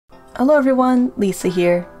Hello everyone, Lisa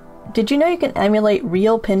here. Did you know you can emulate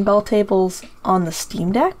real pinball tables on the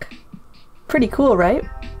Steam Deck? Pretty cool, right?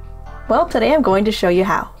 Well, today I'm going to show you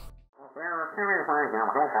how.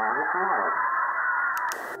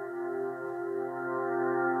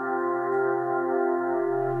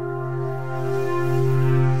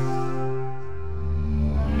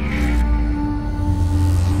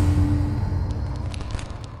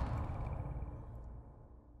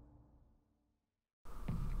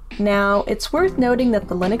 Now, it's worth noting that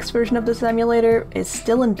the Linux version of this emulator is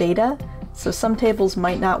still in beta, so some tables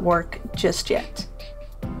might not work just yet.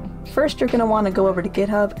 First, you're going to want to go over to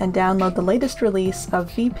GitHub and download the latest release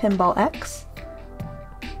of vpinball X.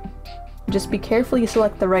 Just be careful you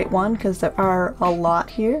select the right one because there are a lot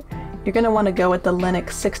here. You're going to want to go with the Linux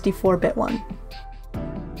 64-bit one.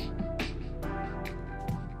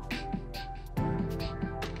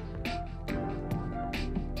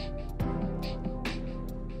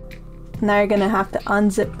 Now you're going to have to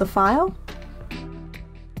unzip the file.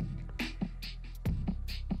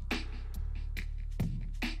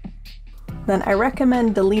 Then I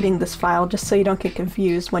recommend deleting this file just so you don't get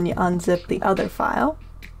confused when you unzip the other file.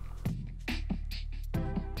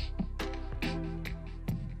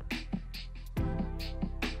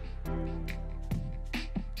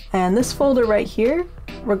 And this folder right here,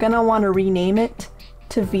 we're going to want to rename it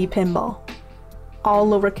to vpinball. All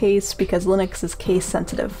lowercase because Linux is case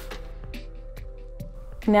sensitive.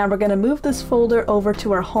 Now we're going to move this folder over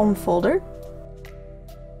to our home folder.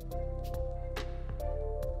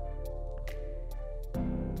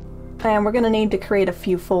 And we're going to need to create a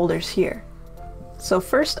few folders here. So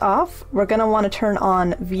first off, we're going to want to turn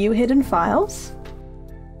on View Hidden Files.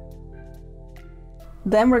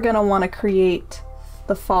 Then we're going to want to create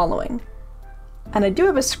the following. And I do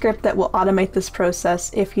have a script that will automate this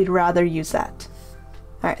process if you'd rather use that.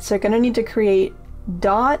 Alright, so you're going to need to create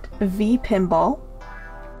 .vpinball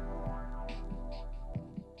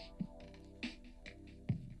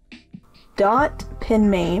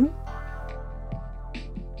 .pinmame,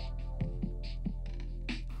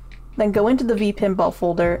 then go into the vpinball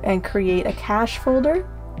folder and create a cache folder,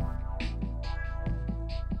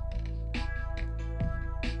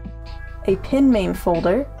 a pinmame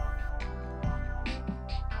folder,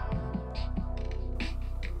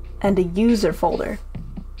 and a user folder.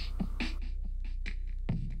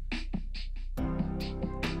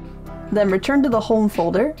 Then return to the home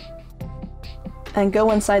folder and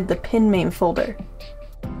go inside the pinmame folder.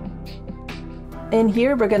 In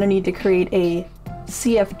here we're going to need to create a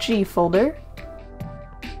CFG folder,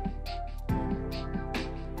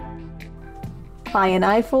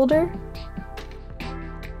 INI folder,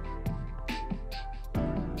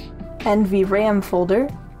 nvram folder,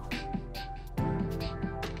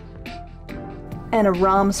 and a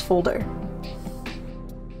ROMs folder.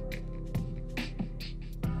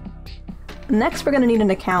 Next, we're going to need an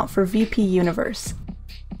account for VP Universe.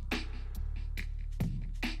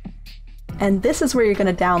 And this is where you're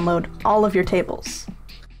going to download all of your tables.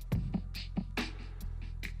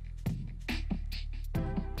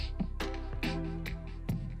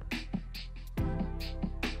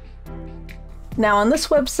 Now on this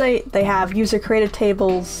website, they have user-created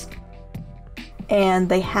tables, and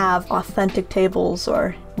they have authentic tables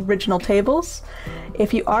or original tables.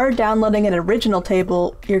 If you are downloading an original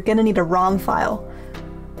table, you're going to need a ROM file.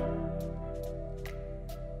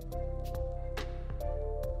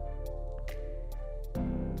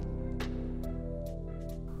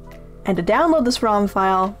 And to download this ROM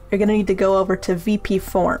file, you're going to need to go over to VP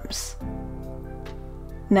Forms.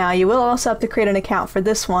 Now you will also have to create an account for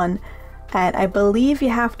this one, and I believe you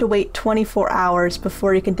have to wait 24 hours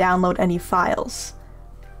before you can download any files.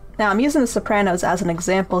 Now I'm using the Sopranos as an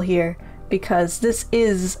example here, because this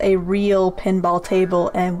is a real pinball table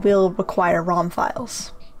and will require ROM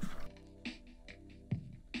files.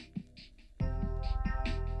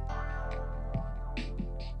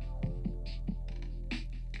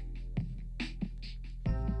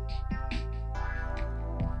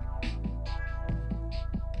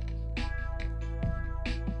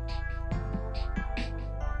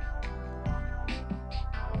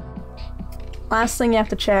 Last thing you have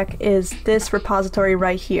to check is this repository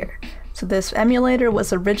right here. So this emulator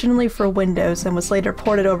was originally for Windows and was later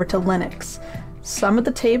ported over to Linux. Some of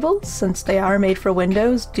the tables, since they are made for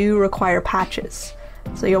Windows, do require patches.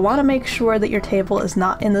 So you'll want to make sure that your table is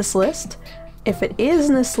not in this list. If it is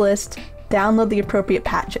in this list, download the appropriate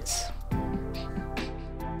patches.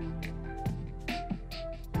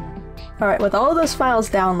 Alright, with all of those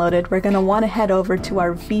files downloaded, we're going to want to head over to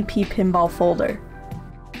our VP Pinball folder.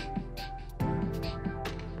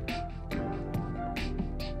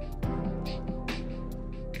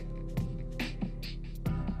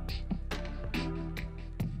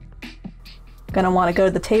 Gonna want to go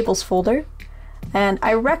to the tables folder, and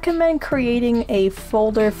I recommend creating a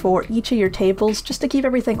folder for each of your tables just to keep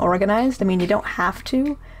everything organized. I mean, you don't have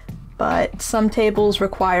to, but some tables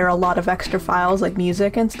require a lot of extra files like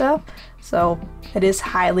music and stuff, so it is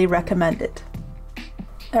highly recommended.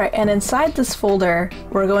 Alright, and inside this folder,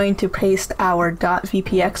 we're going to paste our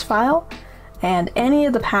 .vpx file and any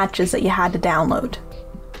of the patches that you had to download.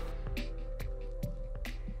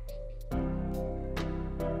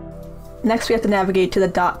 Next, we have to navigate to the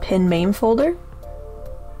 .pinmame folder.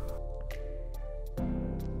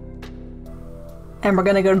 And we're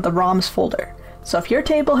going to go to the ROMs folder. So if your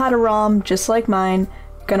table had a ROM, just like mine,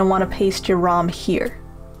 you're going to want to paste your ROM here.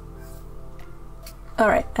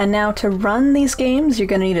 Alright, and now to run these games, you're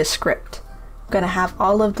going to need a script. I'm going to have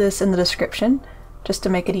all of this in the description, just to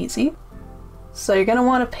make it easy. So you're going to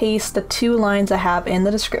want to paste the 2 lines I have in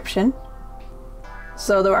the description.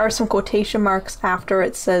 So there are some quotation marks after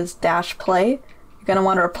it says -play. You're going to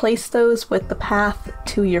want to replace those with the path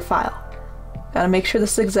to your file. Gotta make sure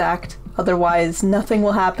this is exact, otherwise nothing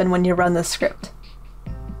will happen when you run this script.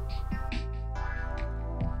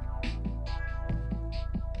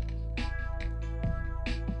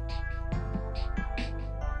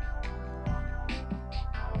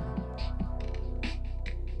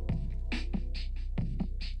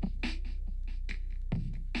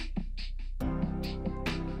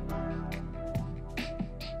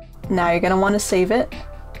 Now you're going to want to save it.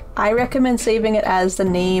 I recommend saving it as the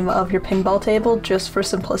name of your pinball table just for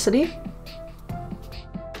simplicity.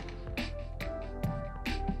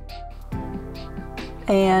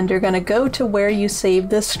 And you're going to go to where you saved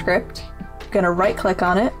this script. You're going to right click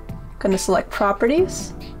on it, going to select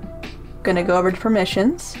Properties, going to go over to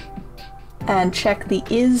Permissions, and check the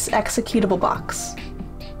Is Executable box.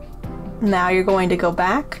 Now you're going to go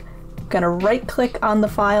back, going to right click on the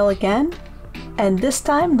file again, and this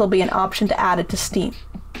time there'll be an option to add it to Steam.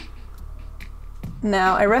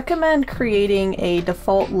 Now, I recommend creating a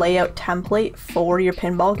default layout template for your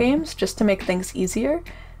pinball games just to make things easier.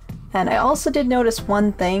 And I also did notice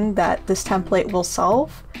one thing that this template will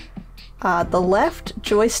solve. The left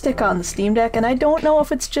joystick on the Steam Deck, and I don't know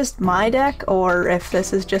if it's just my deck or if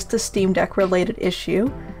this is just a Steam Deck related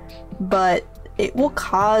issue, but it will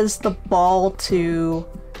cause the ball to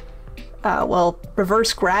well,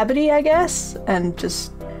 reverse gravity, I guess, and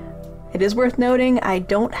just, it is worth noting, I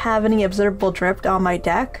don't have any observable drift on my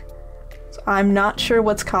deck, so I'm not sure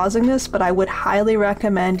what's causing this, but I would highly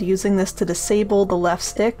recommend using this to disable the left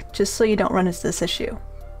stick, just so you don't run into this issue.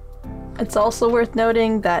 It's also worth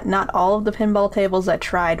noting that not all of the pinball tables I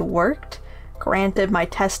tried worked. Granted, my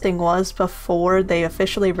testing was before they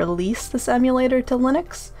officially released this emulator to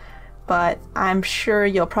Linux, but I'm sure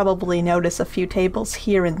you'll probably notice a few tables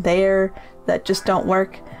here and there that just don't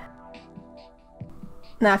work.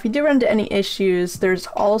 Now, if you do run into any issues, there's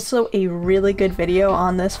also a really good video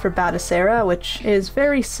on this for Batocera, which is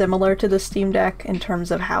very similar to the Steam Deck in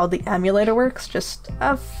terms of how the emulator works, just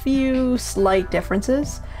a few slight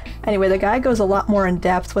differences. Anyway, the guy goes a lot more in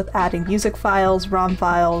depth with adding music files, ROM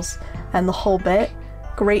files, and the whole bit.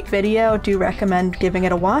 Great video, do recommend giving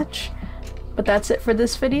it a watch. But that's it for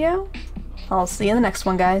this video. I'll see you in the next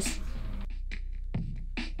one, guys.